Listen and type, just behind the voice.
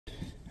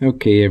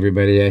Okay,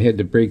 everybody, I had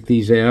to break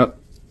these out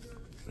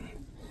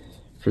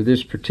for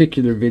this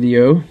particular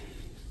video.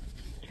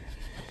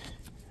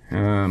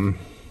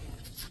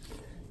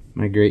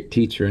 My great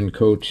teacher and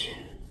coach,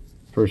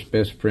 first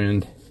best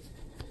friend,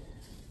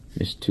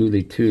 Miss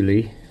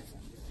Tuli,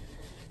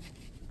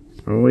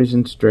 always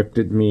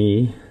instructed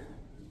me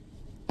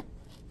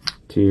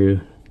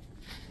to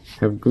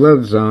have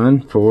gloves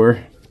on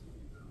for,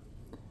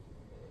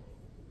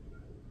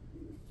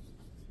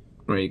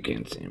 well, you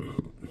can't see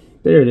them.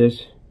 There it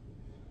is.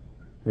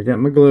 I got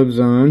my gloves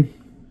on,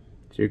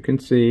 as you can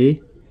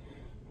see.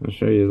 I'll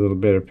show you a little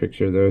better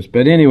picture of those.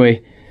 But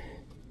anyway,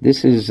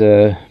 this is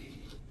a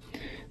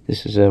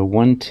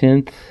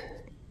 1/10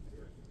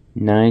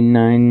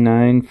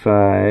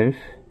 9995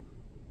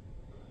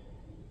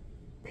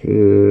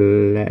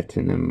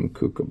 platinum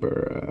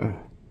kookaburra.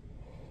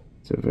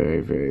 It's a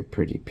very, very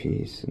pretty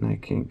piece, and I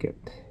can't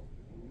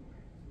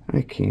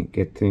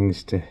get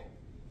things to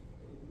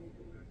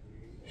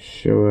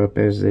show up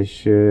as they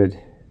should.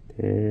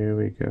 There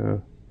we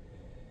go.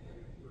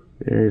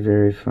 Very,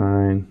 very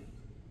fine.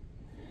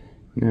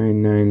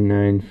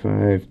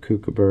 9995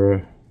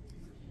 kookaburra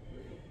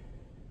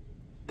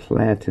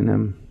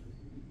platinum,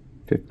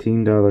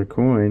 $15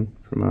 coin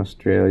from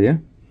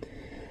Australia.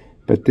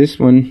 But this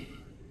one,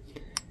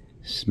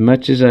 as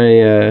much as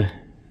I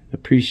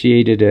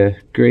appreciated a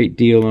great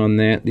deal on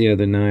that the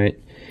other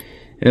night,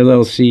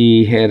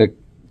 LLC had a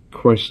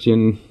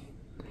question.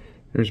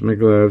 There's my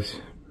gloves.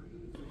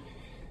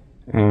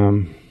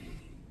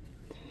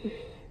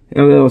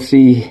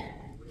 LLC,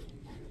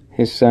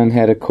 his son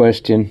had a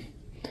question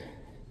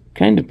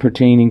kind of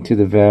pertaining to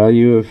the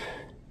value of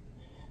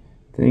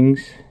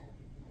things,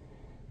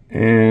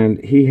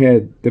 and he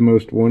had the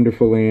most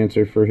wonderful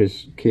answer for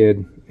his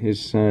kid,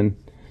 his son,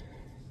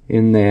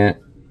 in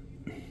that.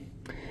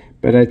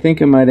 But I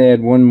think I might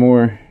add one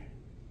more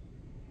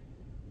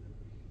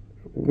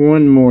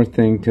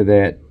thing to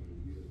that,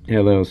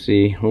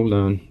 LLC. Hold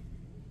on.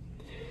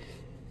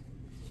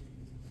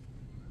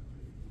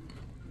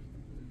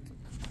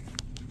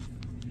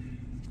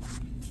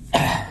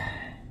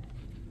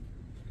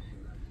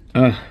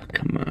 Oh,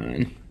 come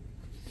on.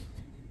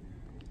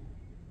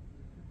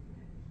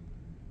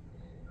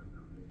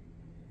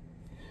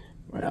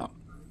 Well,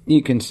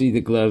 you can see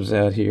the gloves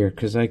out here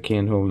because I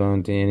can't hold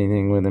on to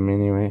anything with them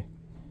anyway.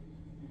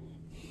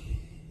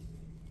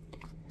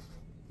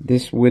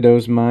 This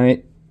widow's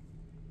mite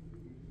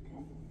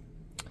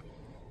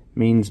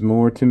means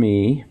more to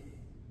me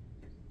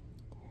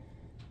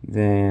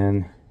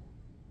than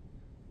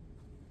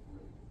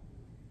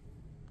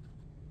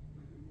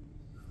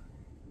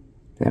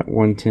that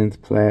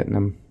 1/10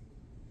 platinum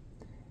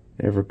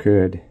ever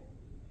could.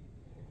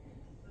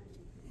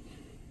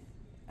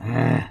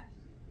 There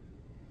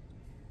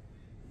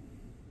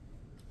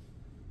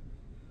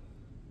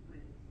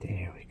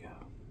we go.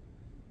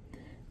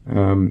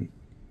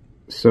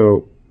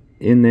 So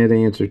in that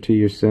answer to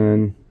your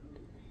son,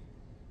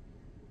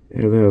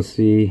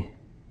 LLC,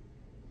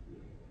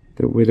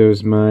 the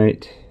widow's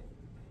mite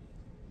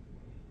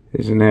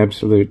is an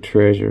absolute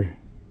treasure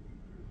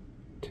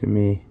to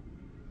me.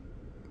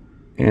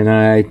 And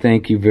I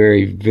thank you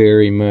very,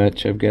 very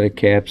much. I've got a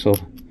capsule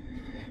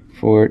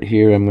for it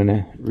here. I'm going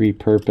to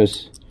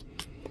repurpose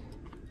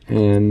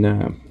and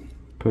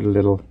put a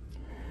little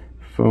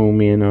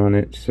foam in on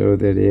it so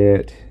that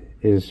it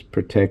is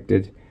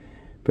protected.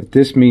 But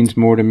this means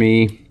more to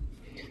me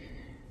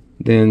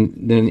than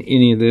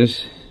any of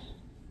this.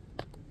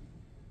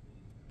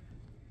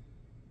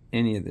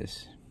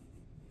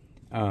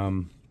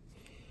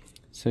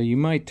 So you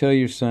might tell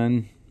your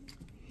son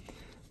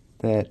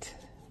that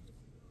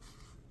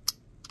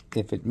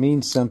if it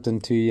means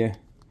something to you,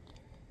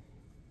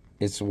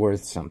 it's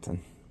worth something.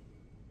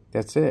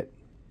 That's it.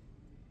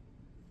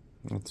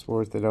 It's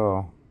worth it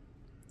all.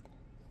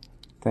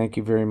 Thank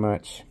you very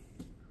much.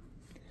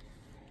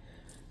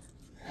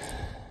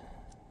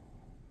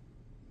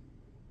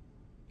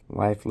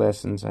 Life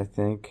lessons, I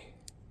think.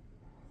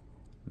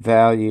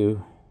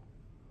 Value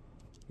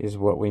is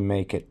what we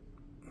make it.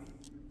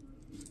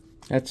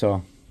 That's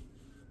all.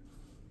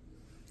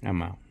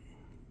 I'm out.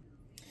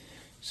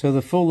 So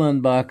the full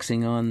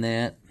unboxing on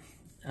that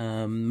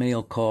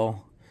mail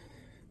call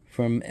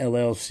from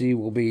LLC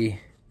will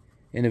be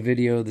in a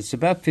video that's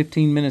about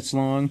 15 minutes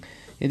long.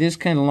 It is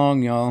kind of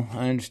long, y'all.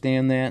 I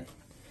understand that.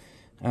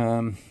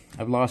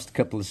 I've lost a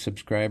couple of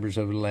subscribers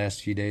over the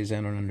last few days.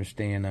 I don't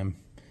understand. I'm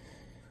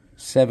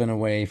 7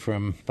 away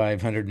from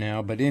 500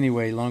 now. But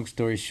anyway, long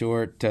story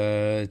short,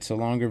 it's a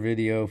longer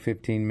video,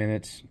 15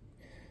 minutes.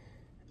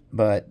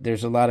 But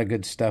there's a lot of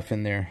good stuff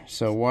in there.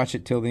 So watch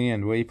it till the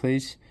end, will you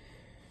please?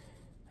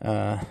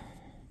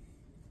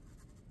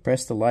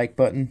 Press the like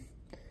button,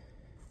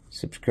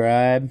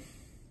 subscribe,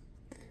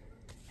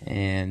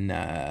 and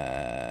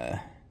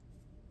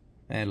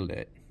that'll do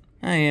it.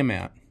 I am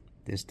out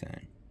this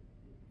time.